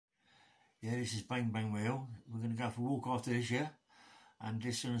Yeah, this is Bang Bang Wheel. We're going to go for a walk after this, yeah? And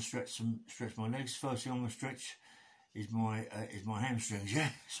just going to stretch my legs. First thing I'm going to stretch is my hamstrings, yeah?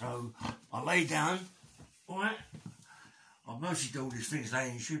 So I lay down, alright? I mostly do all these things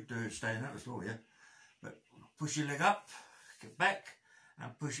laying. You should do it standing up as well, yeah? But push your leg up, get back,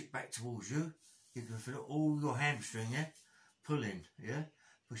 and push it back towards you. You can feel all your hamstring, yeah? Pulling, yeah?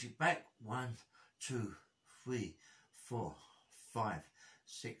 Push it back. 1, 2, 3, 4, 5,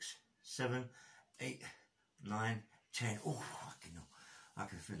 6, 7, 8, 9, 10. Oh, I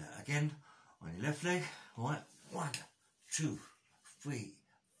can feel that again on your left leg. All right, 1, 2, 3,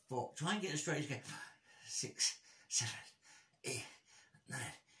 4. Try and get as straight as you can. 6, 7, 8, 9,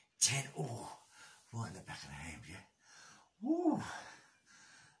 10. Oh, right in the back of the hand, yeah. Ooh.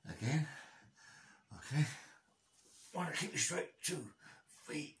 Again. Okay. Want to keep it straight. 2,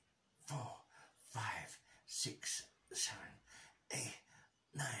 3, 4, 5, 6, 7, 8,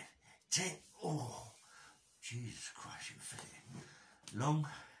 9, 10. Oh, Jesus Christ, you feel it. Long.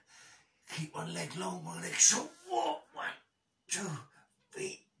 Keep one leg long, one leg short. Oh, 1, 2,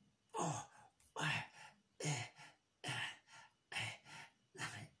 3, 4, 5, 8, 9,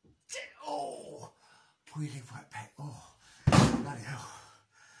 10. Oh, pull your leg right back. Oh, bloody hell.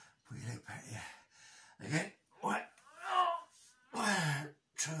 Pull your leg back, yeah. Again. 1,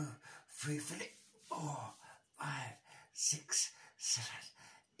 2, 3, feel it. 4, 5, 6, 7,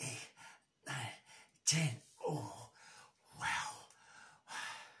 8, 9, 10. Oh, wow.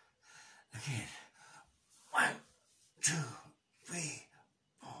 Again. 1, 2, 3,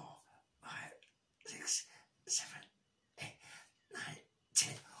 4, 5, 6, 7, 8, 9,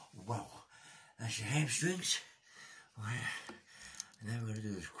 10. Wow. That's your hamstrings. Right. And now we're going to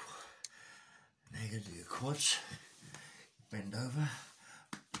do this. Now you're going to do your quads. Bend over.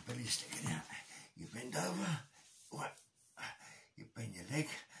 Belly sticking out. You bend over. Right. You bend your leg.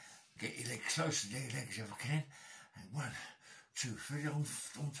 Get your leg close to your leg as you ever can. And 1, 2, 3 on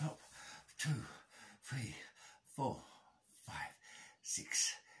top. 2, 3, 4, 5,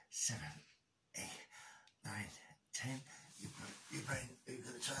 6, 7, 8, 9, 10. You're going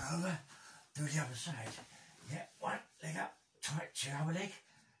to turn over. Do the other side. Yeah. 1 leg up. Tight to your other leg.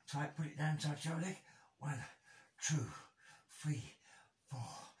 Tight. Put it down. Tight to your other leg. 1, 2, 3, 4,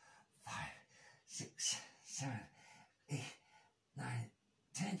 5, 6, 7, 8, 9,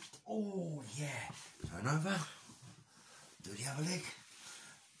 10. Oh, yeah. Turn over. Do the other leg.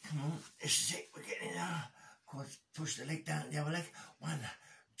 Come on. This is it. We're getting in now. Quads. Push the leg down the other leg. 1,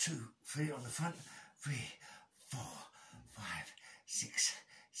 2, 3 on the front. 3, 4, 5, 6,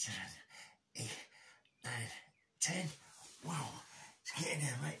 7, 8, 9, 10. Wow. It's getting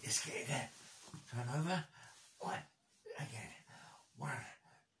there, mate. It's getting there. Turn over. 1. Again. 1,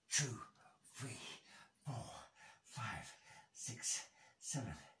 2, 3, 4, 5, 6, 7,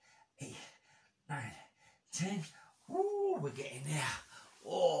 8, 9, 10. Ooh, we're getting there.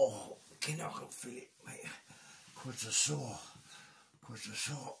 Oh, I can feel it, mate. Quads are sore. Quads are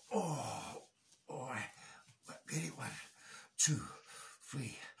sore. Oh, boy. Get it. 1, 2,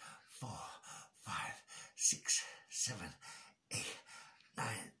 3, 4, 5, 6, 7, 8, 9,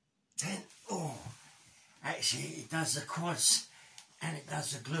 10. Oh. Actually, it does the quads and it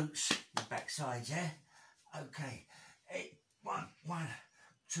does the glutes, the backside, yeah? Okay. 1,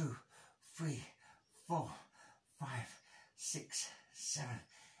 2, 3, 4, 5, 6, 7,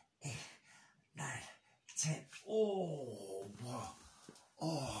 8, 9, 10. Oh, whoa.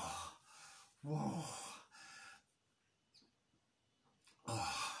 Oh, whoa.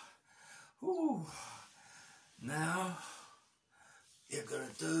 Oh. Ooh. Now, you're going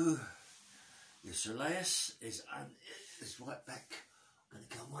to do your soleus is right back. I'm going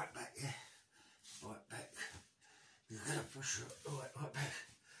to come right back, yeah? Right back. You're going to push your right back.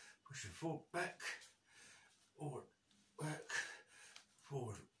 Push your forward back. Forward, back.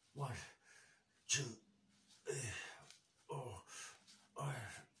 Forward. 1, 2, 3, 4, 5,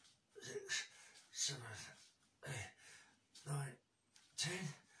 6, 7, 8, 9, 10.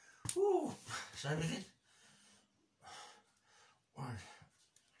 Ooh. Same again. 1,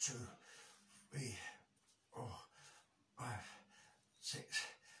 2, 3, 4, 5, 6,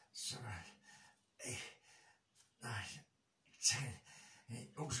 7, 8, 9, 10. And it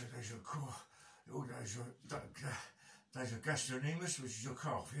also does your core. It also does your gastrocnemius, which is your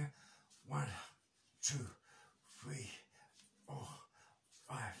calf, yeah? 1, 2, 3, 4,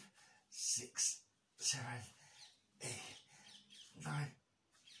 5, 6, 7, 8, 9,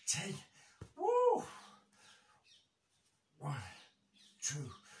 10. Woo! 1, 2,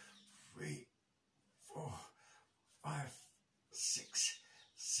 3, 4, 5, 6,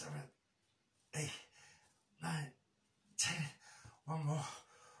 7, 8, 9, 10. One more.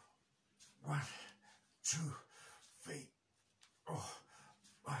 1, 2, 3, 4,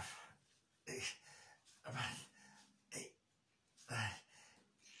 5, 6, 7, 8, 9,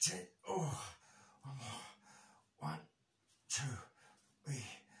 10. Oh, one more. 1, 2, 3,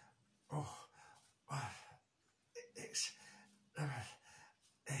 4, 5, 6, 7,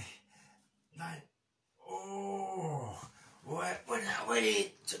 8, 9. Oh, right, we're now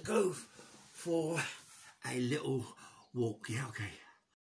ready to go for a little walk. Yeah, okay.